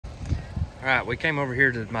All right, we came over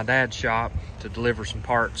here to my dad's shop to deliver some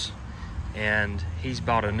parts, and he's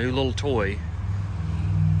bought a new little toy.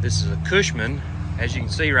 This is a Cushman, as you can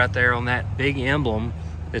see right there on that big emblem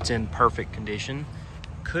that's in perfect condition.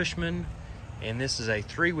 Cushman, and this is a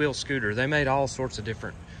 3-wheel scooter. They made all sorts of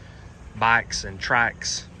different bikes and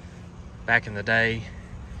trikes back in the day,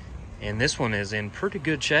 and this one is in pretty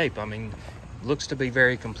good shape. I mean, looks to be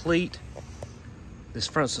very complete. This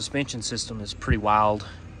front suspension system is pretty wild.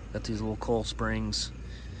 Got these little coil springs,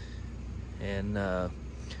 and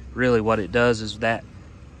really what it does is that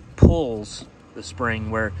pulls the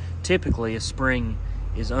spring, where typically a spring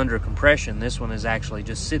is under compression. This one is actually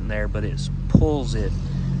just sitting there, but it pulls it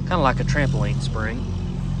kind of like a trampoline spring.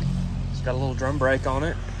 It's got a little drum brake on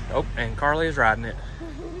it. Oh, and Carly is riding it.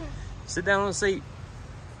 Sit down on the seat,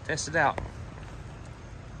 test it out.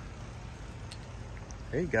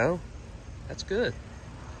 There you go. That's good.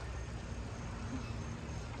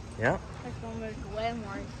 Yeah. That's gonna move way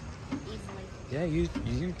more easily. Yeah, you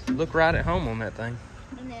look right at home on that thing.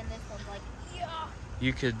 And then this one's like, yeah.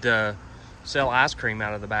 You could sell ice cream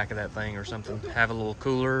out of the back of that thing or something. Have a little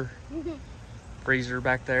cooler, freezer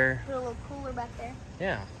back there. Put a little cooler back there.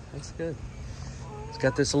 Yeah, that's good. It's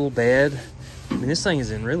got this little bed. I mean, this thing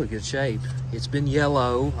is in really good shape. It's been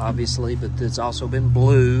yellow, obviously, but it's also been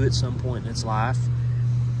blue at some point in its life.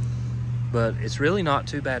 But it's really not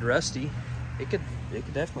too bad rusty. It could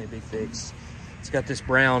definitely be fixed. It's got this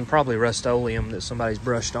brown, probably Rust-Oleum that somebody's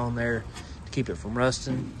brushed on there to keep it from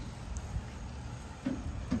rusting.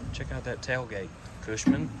 Check out that tailgate,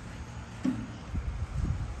 Cushman.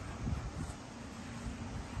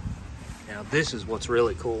 Now this is what's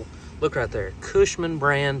really cool. Look right there, Cushman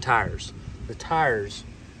brand tires. The tires,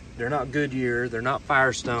 they're not Goodyear, they're not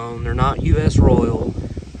Firestone, they're not US Royal,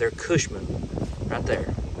 they're Cushman. Right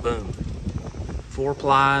there, boom.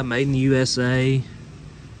 4-ply, made in the USA.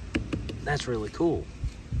 That's really cool.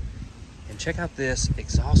 And check out this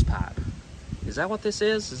exhaust pipe. Is that what this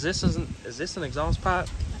is? Is this an exhaust pipe?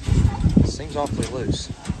 It seems awfully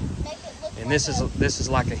loose. And this is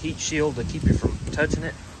like a heat shield to keep you from touching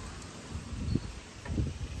it.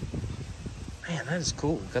 Man, that is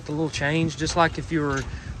cool. Got the little change, just like if you were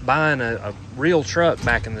buying a real truck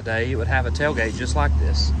back in the day, it would have a tailgate just like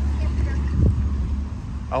this.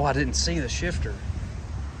 Oh, I didn't see the shifter.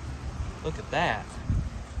 Look at that.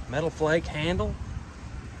 Metal flake handle.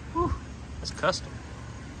 Whew, that's custom.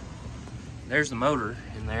 There's the motor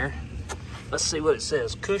in there. Let's see what it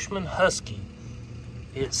says. Cushman Husky.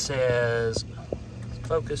 It says,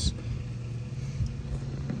 focus.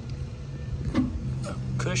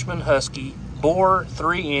 Cushman Husky, bore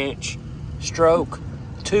 3-inch, stroke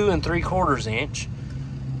 2 3/4 inch.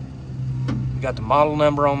 We got the model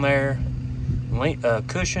number on there.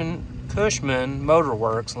 Cushman Motor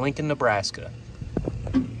Works, Lincoln, Nebraska.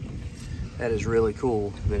 That is really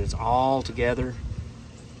cool that it's all together.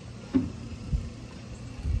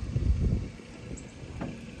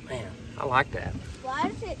 Man, I like that. Why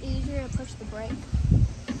is it easier to push the brake?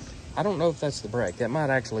 I don't know if that's the brake. That might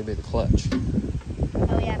actually be the clutch.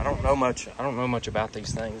 Oh yeah. I don't know much about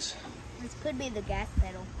these things. This could be the gas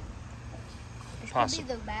pedal. This could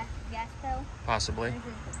be the gas pedal. Possibly.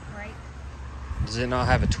 This is the brake. Does it not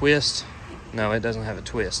have a twist? No, it doesn't have a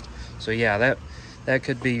twist. So yeah, that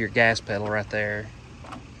could be your gas pedal right there.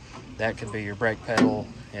 That could be your brake pedal,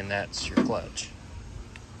 and that's your clutch.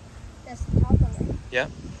 That's the top of it. Yep.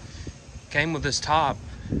 Came with this top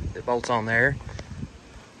that bolts on there.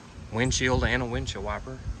 Windshield and a windshield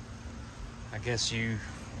wiper. I guess you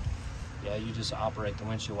just operate the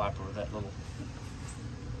windshield wiper with that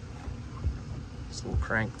this little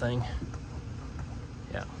crank thing.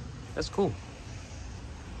 Yeah, that's cool.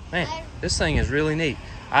 Man, this thing is really neat.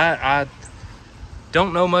 I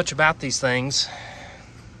don't know much about these things,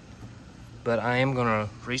 but I am gonna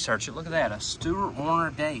research it. Look at that, a Stewart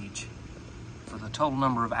Warner gauge. For the total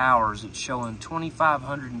number of hours, it's showing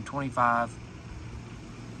 2,525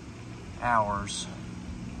 hours.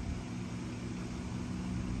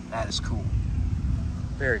 That is cool.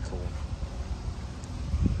 Very cool.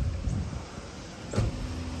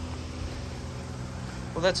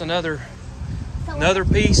 Well, that's another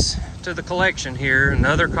piece to the collection here,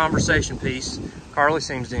 another conversation piece. Carly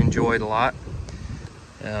seems to enjoy it a lot.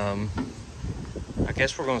 I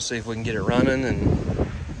guess we're gonna see if we can get it running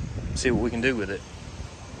and see what we can do with it.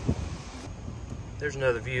 There's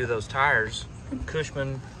another view of those tires.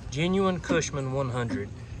 Cushman, genuine Cushman 100.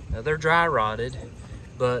 Now they're dry rotted,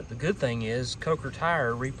 but the good thing is Coker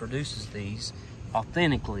Tire reproduces these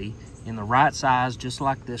authentically in the right size, just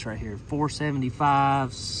like this right here.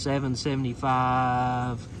 475,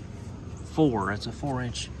 775, 4. That's a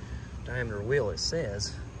 4-inch diameter wheel, it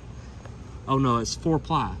says. Oh no, it's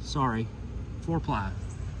 4-ply. Sorry, 4-ply.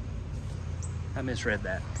 I misread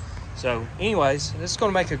that. So, anyways, this is going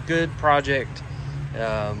to make a good project,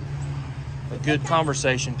 a good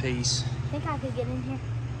conversation piece. I think I could get in here.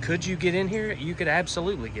 Could you get in here? You could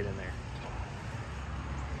absolutely get in there.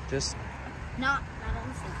 Just not on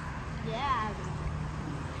the seat. Yeah.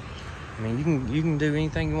 I mean, you can do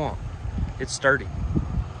anything you want. It's sturdy.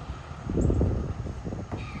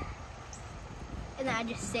 And then I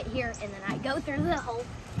just sit here and then I go through the hole.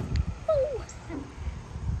 Ooh.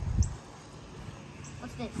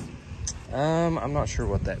 What's this? I'm not sure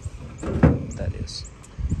what that is.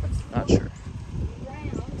 Not sure.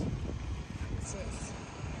 Round. What's this?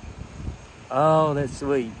 Oh, that's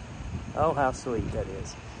sweet. Oh, how sweet that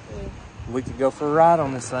is. We could go for a ride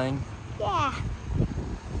on this thing. Yeah.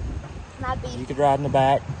 You could ride in the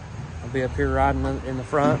back. I'll be up here riding in the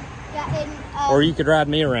front. Yeah, and, or you could ride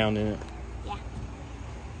me around in it. Yeah.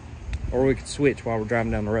 Or we could switch while we're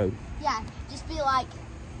driving down the road. Yeah, just be like,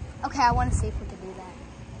 okay, I want to see if we can do that.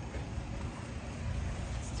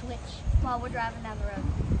 Switch while we're driving down the road.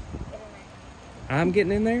 Get in there. I'm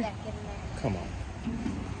getting in there? Yeah, get in there. Come on.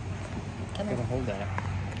 Come Gotta in. hold that.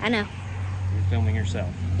 I know. You're filming yourself.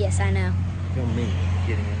 Yes, I know. Film me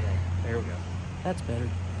getting in there. There we go. That's better.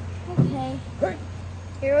 Okay.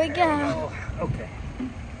 Here we go. Okay.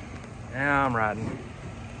 Now I'm riding.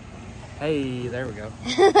 Hey, there we go.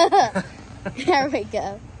 There we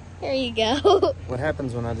go. Here you go. What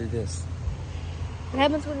happens when I do this? What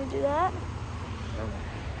happens when you do that?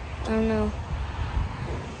 I don't know.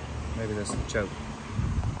 Maybe that's the choke.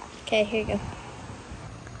 Okay, here you go.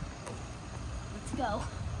 Let's go.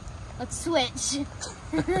 Let's switch.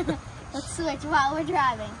 Let's switch while we're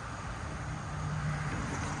driving.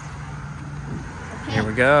 Okay. Here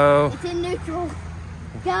we go. It's in neutral.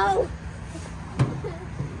 Go.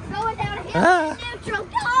 Going down a hill. Ah. It's in neutral.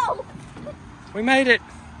 Go. We made it.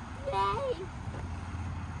 Yay.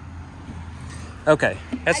 Okay,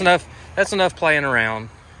 that's enough. That's enough playing around.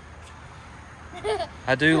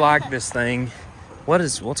 I do like this thing.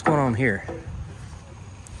 What's going on here?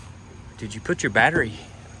 Did you put your battery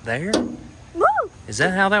there? Woo. Is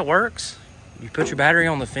that how that works? You put your battery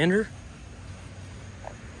on the fender?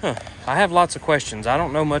 Huh. I have lots of questions. I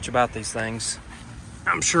don't know much about these things.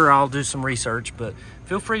 I'm sure I'll do some research, but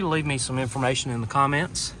feel free to leave me some information in the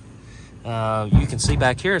comments. You can see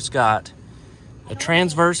back here it's got a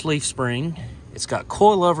transverse leaf spring. It's got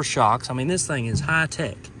coilover shocks. I mean, this thing is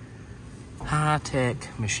high-tech.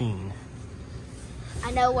 High-tech machine. I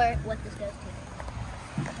know what this goes to.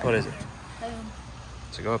 What is it? Boom.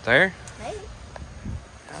 Does it go up there? Maybe.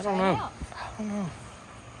 I don't know. I don't know.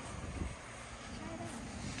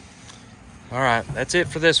 All right, that's it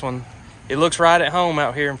for this one. It looks right at home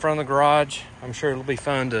out here in front of the garage. I'm sure it'll be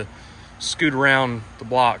fun to scoot around the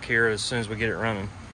block here as soon as we get it running.